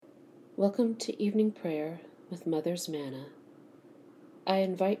Welcome to evening prayer with Mother's Manna. I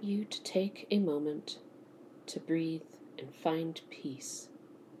invite you to take a moment to breathe and find peace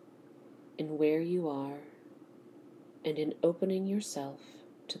in where you are and in opening yourself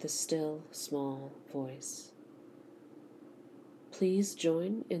to the still, small voice. Please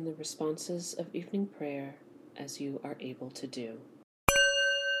join in the responses of evening prayer as you are able to do.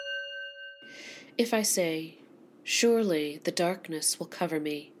 If I say, "Surely the darkness will cover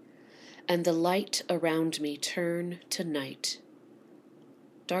me, and the light around me turn to night,"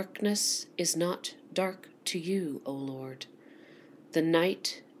 darkness is not dark to you, O Lord. The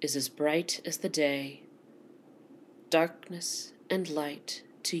night is as bright as the day. Darkness and light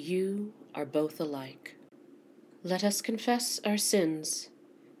to you are both alike. Let us confess our sins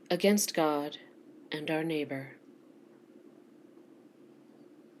against God and our neighbor.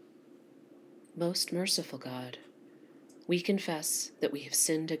 Most merciful God, we confess that we have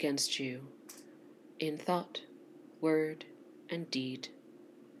sinned against you in thought, word, and deed,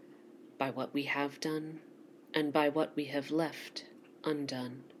 by what we have done and by what we have left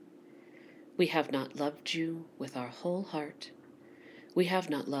undone. We have not loved you with our whole heart. We have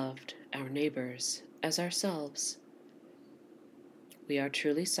not loved our neighbors as ourselves. We are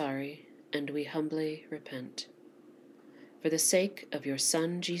truly sorry, and we humbly repent. For the sake of your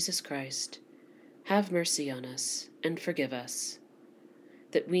Son, Jesus Christ, have mercy on us and forgive us,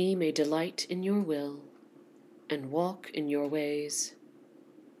 that we may delight in your will and walk in your ways,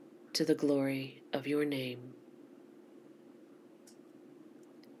 to the glory of your name.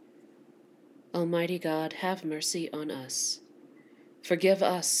 Almighty God, have mercy on us. Forgive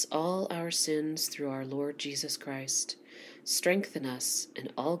us all our sins through our Lord Jesus Christ. Strengthen us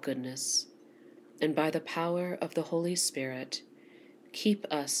in all goodness, and by the power of the Holy Spirit, keep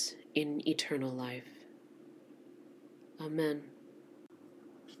us in eternal life. Amen.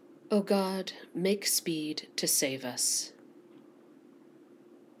 O God, make speed to save us.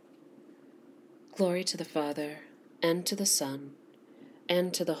 Glory to the Father, and to the Son,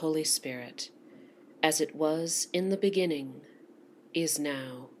 and to the Holy Spirit, as it was in the beginning, is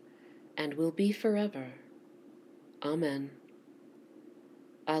now, and will be forever. Amen.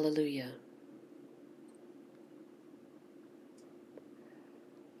 Alleluia.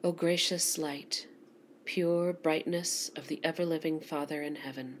 O gracious light, pure brightness of the ever-living Father in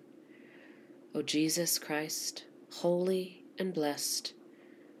heaven, O Jesus Christ, holy and blessed,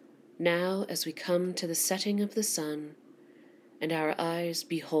 now as we come to the setting of the sun, and our eyes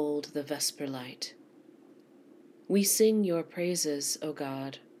behold the vesper light, we sing your praises, O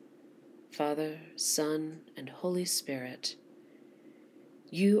God, Father, Son, and Holy Spirit.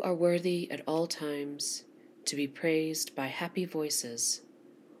 You are worthy at all times to be praised by happy voices,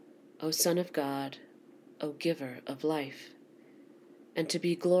 O Son of God, O Giver of life, and to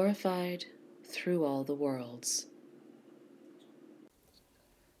be glorified through all the worlds.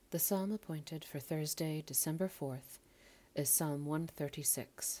 The psalm appointed for Thursday, December 4th, is Psalm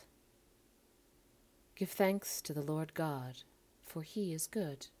 136. Give thanks to the Lord God, for he is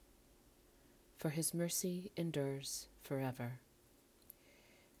good, for his mercy endures forever.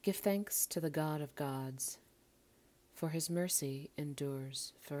 Give thanks to the God of gods, for his mercy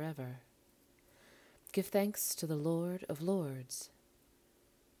endures forever. Give thanks to the Lord of lords,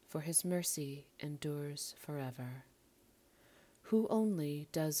 for his mercy endures forever. Who only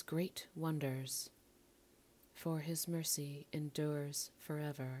does great wonders, for his mercy endures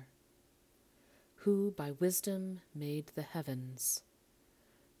forever. Who by wisdom made the heavens,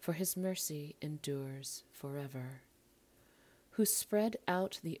 for his mercy endures forever. Who spread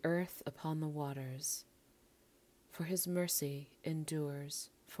out the earth upon the waters, for his mercy endures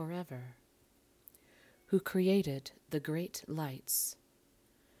forever. Who created the great lights,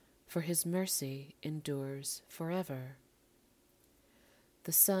 for his mercy endures forever.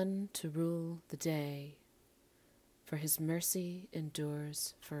 The sun to rule the day, for his mercy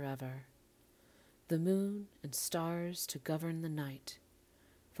endures forever. The moon and stars to govern the night,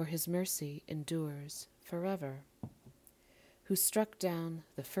 for his mercy endures forever. Who struck down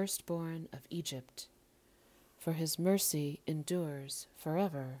the firstborn of Egypt, for his mercy endures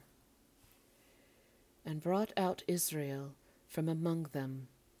forever. And brought out Israel from among them,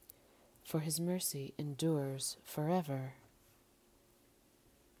 for his mercy endures forever.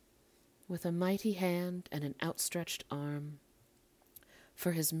 With a mighty hand and an outstretched arm,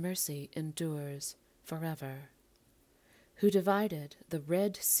 for his mercy endures forever. Who divided the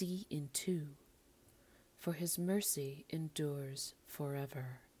Red Sea in two, for his mercy endures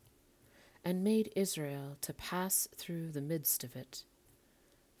forever, and made Israel to pass through the midst of it,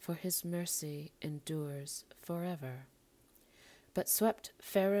 for his mercy endures forever. but swept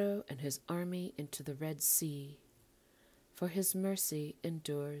Pharaoh and his army into the Red Sea, for his mercy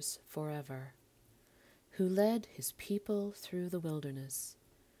endures forever. Who led his people through the wilderness,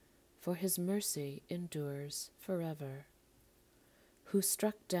 for his mercy endures forever. Who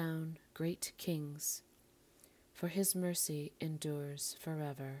struck down great kings, for his mercy endures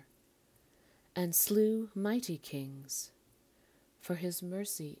forever. And slew mighty kings, for his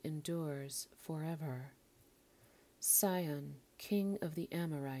mercy endures forever. Sihon, king of the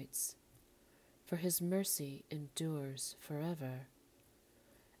Amorites, for his mercy endures forever.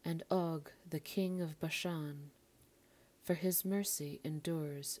 And Og, the king of Bashan, for his mercy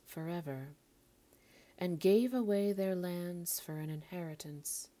endures forever. And gave away their lands for an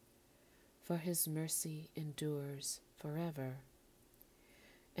inheritance, for his mercy endures forever.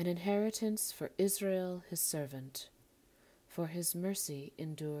 An inheritance for Israel his servant, for his mercy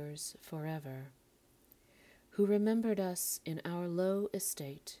endures forever. Who remembered us in our low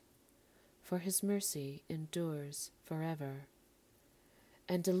estate, for his mercy endures forever.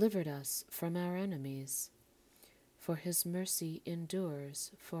 And delivered us from our enemies, for his mercy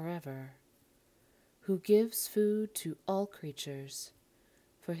endures forever. Who gives food to all creatures,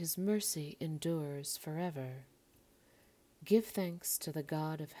 for his mercy endures forever. Give thanks to the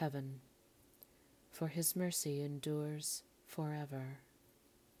God of heaven, for his mercy endures forever.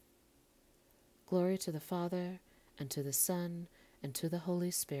 Glory to the Father, and to the Son, and to the Holy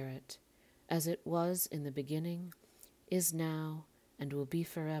Spirit, as it was in the beginning, is now, and will be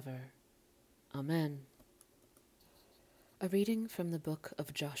forever. Amen. A reading from the book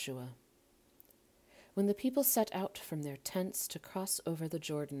of Joshua. When the people set out from their tents to cross over the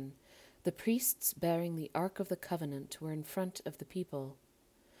Jordan, the priests bearing the Ark of the Covenant were in front of the people.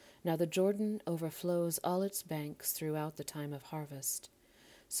 Now the Jordan overflows all its banks throughout the time of harvest.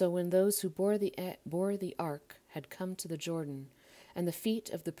 So when those who bore the ark had come to the Jordan, and the feet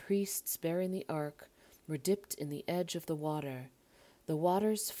of the priests bearing the ark were dipped in the edge of the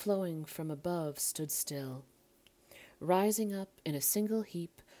waters flowing from above stood still, rising up in a single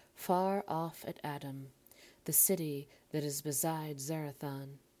heap far off at Adam, the city that is beside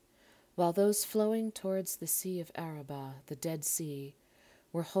Zarethan, while those flowing towards the sea of Arabah, the Dead Sea,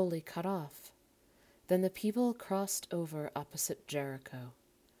 were wholly cut off. Then the people crossed over opposite Jericho.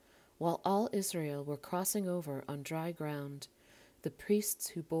 While all Israel were crossing over on dry ground, the priests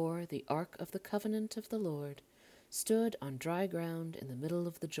who bore the Ark of the Covenant of the Lord stood on dry ground in the middle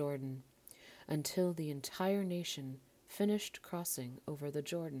of the Jordan, until the entire nation finished crossing over the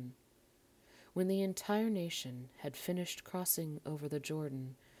Jordan. When the entire nation had finished crossing over the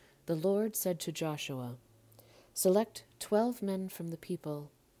Jordan, the Lord said to Joshua, "Select 12 men from the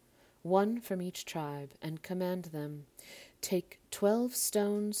people, 1 from each tribe, and command them, 'Take 12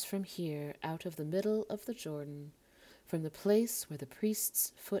 stones from here out of the middle of the Jordan, from the place where the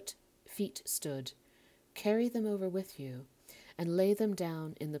priest's feet stood. Carry them over with you, and lay them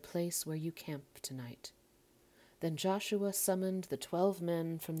down in the place where you camp tonight.' Then Joshua summoned the 12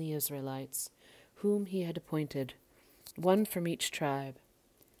 men from the Israelites, whom he had appointed, 1 from each tribe.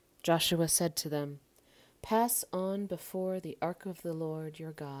 Joshua said to them, 'Pass on before the ark of the Lord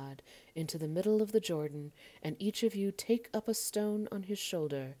your God into the middle of the Jordan, and each of you take up a stone on his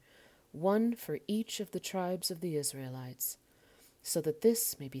shoulder, 1 for each of the tribes of the Israelites, so that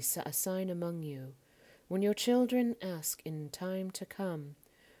this may be a sign among you. When your children ask in time to come,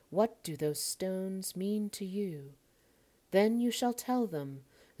 'What do those stones mean to you?' then you shall tell them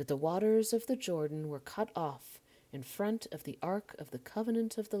that the waters of the Jordan were cut off in front of the ark of the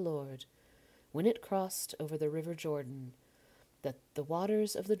covenant of the Lord, when it crossed over the river Jordan, that the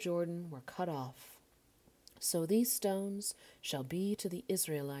waters of the Jordan were cut off. So these stones shall be to the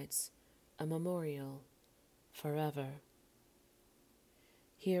Israelites a memorial forever."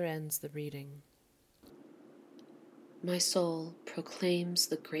 Here ends the reading. My soul proclaims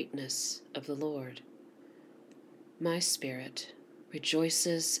the greatness of the Lord. My spirit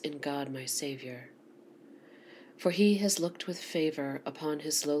rejoices in God my Saviour, for he has looked with favor upon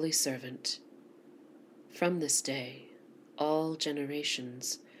his lowly servant. From this day all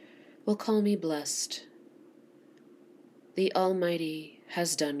generations will call me blessed. The Almighty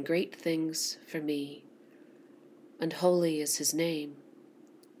has done great things for me, and holy is his name.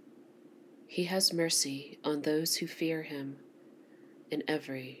 He has mercy on those who fear him in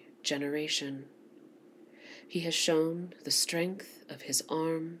every generation. He has shown the strength of his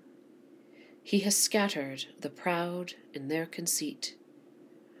arm. He has scattered the proud in their conceit.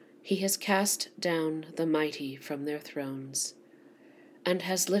 He has cast down the mighty from their thrones, and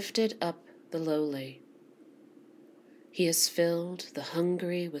has lifted up the lowly. He has filled the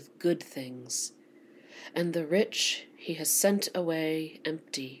hungry with good things, and the rich he has sent away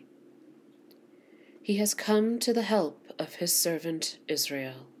empty. He has come to the help of his servant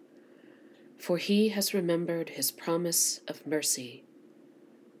Israel, for he has remembered his promise of mercy,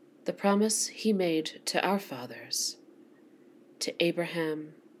 the promise he made to our fathers, to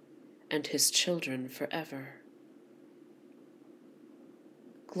Abraham and his children forever.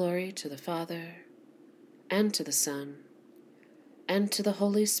 Glory to the Father, and to the Son, and to the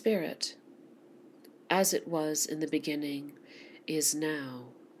Holy Spirit, as it was in the beginning, is now,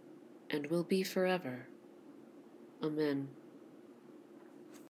 and will be forever. Amen.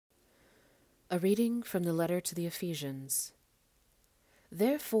 A reading from the letter to the Ephesians.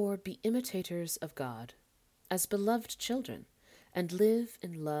 Therefore be imitators of God, as beloved children, and live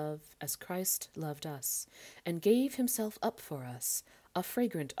in love as Christ loved us, and gave himself up for us, a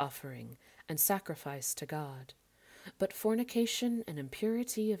fragrant offering and sacrifice to God. But fornication and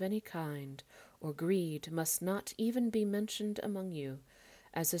impurity of any kind, or greed, must not even be mentioned among you,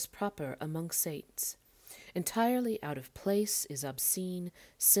 as is proper among saints. Entirely out of place is obscene,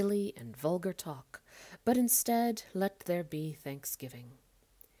 silly, and vulgar talk, but instead let there be thanksgiving.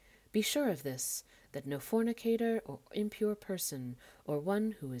 Be sure of this, that no fornicator or impure person, or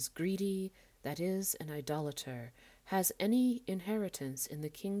one who is greedy, that is, an idolater, has any inheritance in the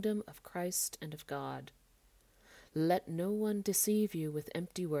kingdom of Christ and of God. Let no one deceive you with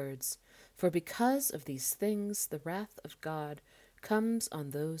empty words, for because of these things the wrath of God comes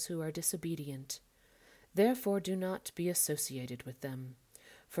on those who are disobedient. Therefore do not be associated with them.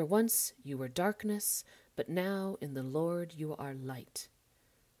 For once you were darkness, but now in the Lord you are light.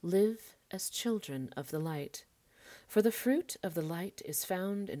 Live as children of the light. For the fruit of the light is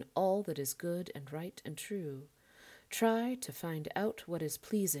found in all that is good and right and true. Try to find out what is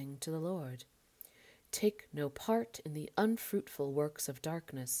pleasing to the Lord. Take no part in the unfruitful works of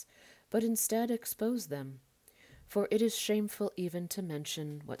darkness, but instead expose them. For it is shameful even to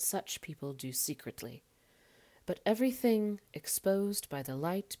mention what such people do secretly. But everything exposed by the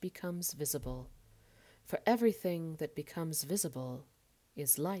light becomes visible. For everything that becomes visible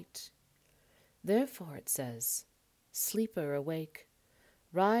is light. Therefore it says, Sleeper, awake,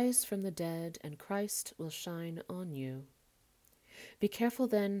 rise from the dead, and Christ will shine on you. Be careful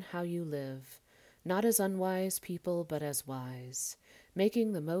then how you live, not as unwise people, but as wise,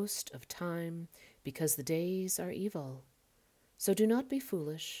 making the most of time, because the days are evil. So do not be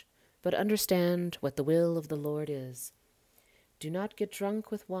foolish, but understand what the will of the Lord is. Do not get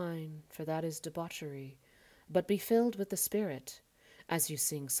drunk with wine, for that is debauchery, but be filled with the Spirit, as you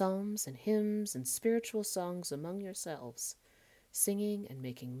sing psalms and hymns and spiritual songs among yourselves, singing and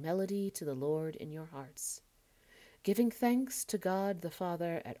making melody to the Lord in your hearts, giving thanks to God the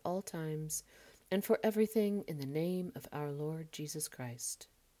Father at all times, and for everything in the name of our Lord Jesus Christ.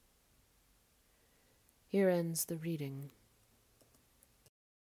 Here ends the reading.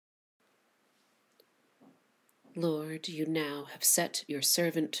 Lord, you now have set your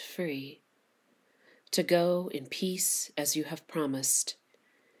servant free, to go in peace as you have promised.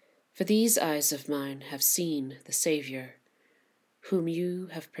 For these eyes of mine have seen the Saviour, whom you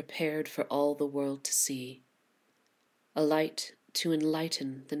have prepared for all the world to see, a light to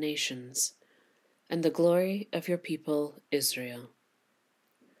enlighten the nations, and the glory of your people Israel.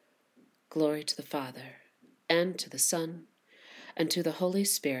 Glory to the Father, and to the Son, and to the Holy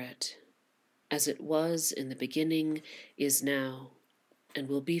Spirit, as it was in the beginning, is now, and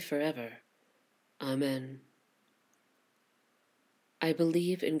will be forever. Amen. I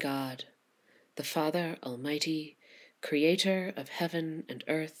believe in God, the Father Almighty, Creator of heaven and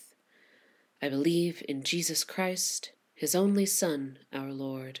earth. I believe in Jesus Christ, his only Son, our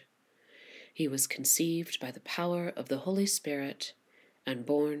Lord. He was conceived by the power of the Holy Spirit and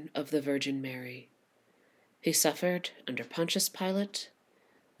born of the Virgin Mary. He suffered under Pontius Pilate,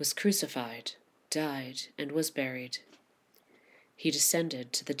 was crucified, died, and was buried. He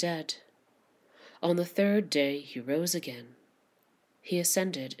descended to the dead. On the third day he rose again. He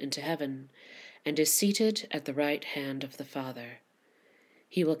ascended into heaven, and is seated at the right hand of the Father.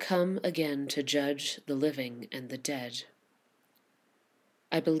 He will come again to judge the living and the dead.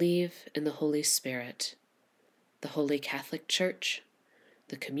 I believe in the Holy Spirit, the Holy Catholic Church,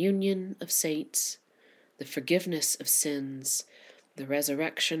 the communion of saints, the forgiveness of sins, the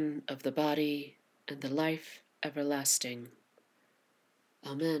resurrection of the body, and the life everlasting.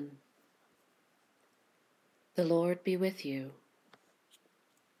 Amen. The Lord be with you.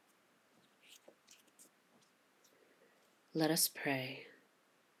 Let us pray.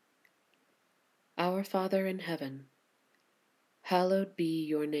 Our Father in heaven, hallowed be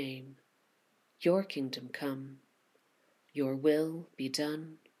your name. Your kingdom come. Your will be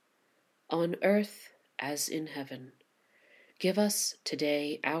done, on earth as in heaven. Give us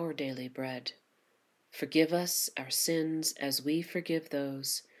today our daily bread. Forgive us our sins as we forgive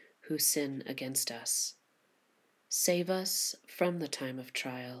those who sin against us. Save us from the time of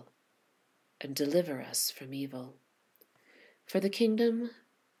trial, and deliver us from evil. For the kingdom,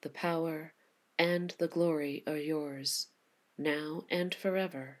 the power, and the glory are yours, now and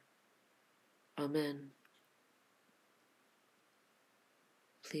forever. Amen.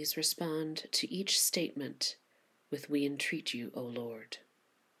 Please respond to each statement with "We entreat you, O Lord."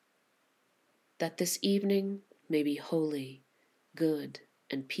 That this evening may be holy, good,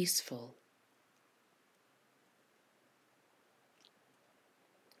 and peaceful.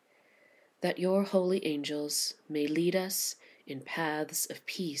 That your holy angels may lead us in paths of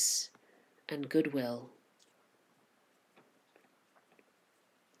peace and goodwill.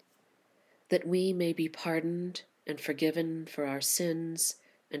 That we may be pardoned and forgiven for our sins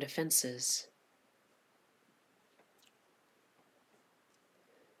and offenses.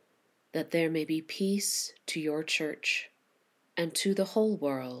 That there may be peace to your church and to the whole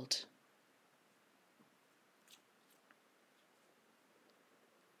world.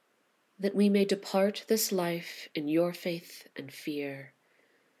 That we may depart this life in your faith and fear,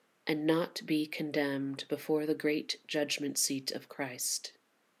 and not be condemned before the great judgment seat of Christ.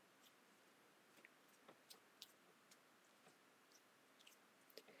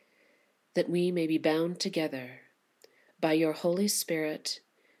 That we may be bound together by your Holy Spirit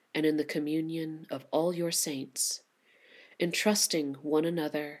and in the communion of all your saints, entrusting one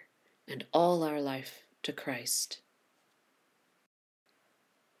another and all our life to Christ.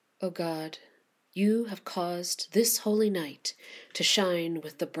 O God, you have caused this holy night to shine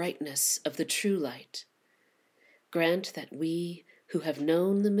with the brightness of the true light. Grant that we, who have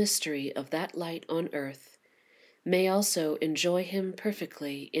known the mystery of that light on earth, may also enjoy him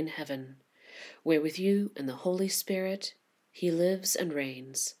perfectly in heaven, where with you and the Holy Spirit he lives and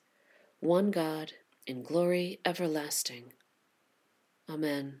reigns, one God, in glory everlasting.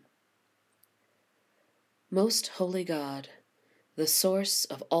 Amen. Most holy God, the source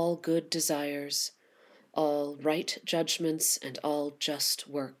of all good desires, all right judgments, and all just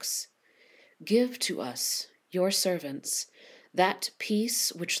works, give to us, your servants, that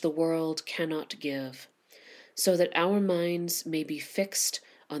peace which the world cannot give, so that our minds may be fixed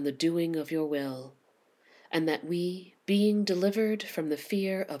on the doing of your will, and that we, being delivered from the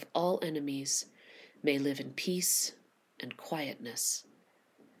fear of all enemies, may live in peace and quietness.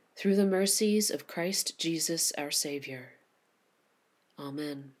 Through the mercies of Christ Jesus our Savior.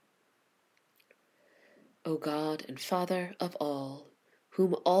 Amen. O God and Father of all,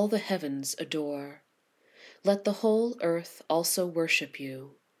 whom all the heavens adore, let the whole earth also worship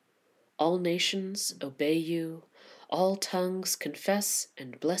you. All nations obey you, all tongues confess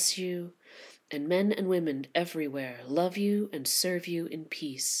and bless you, and men and women everywhere love you and serve you in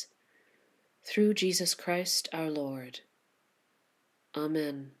peace. Through Jesus Christ our Lord.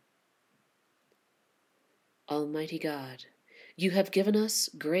 Amen. Almighty God, you have given us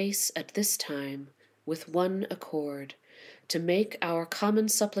grace at this time with one accord to make our common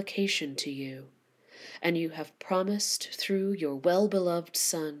supplication to you, and you have promised through your well-beloved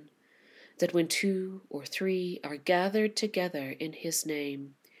Son that when 2 or 3 are gathered together in his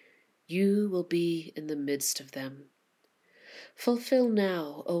name, you will be in the midst of them. Fulfill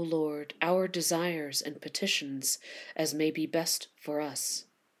now, O Lord, our desires and petitions as may be best for us,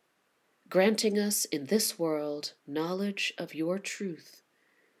 granting us in this world knowledge of your truth,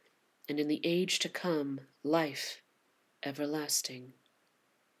 and in the age to come life everlasting.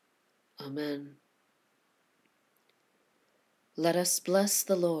 Amen. Let us bless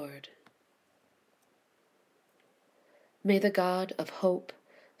the Lord. May the God of hope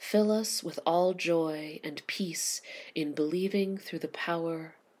fill us with all joy and peace in believing through the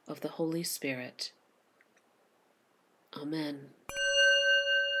power of the Holy Spirit. Amen.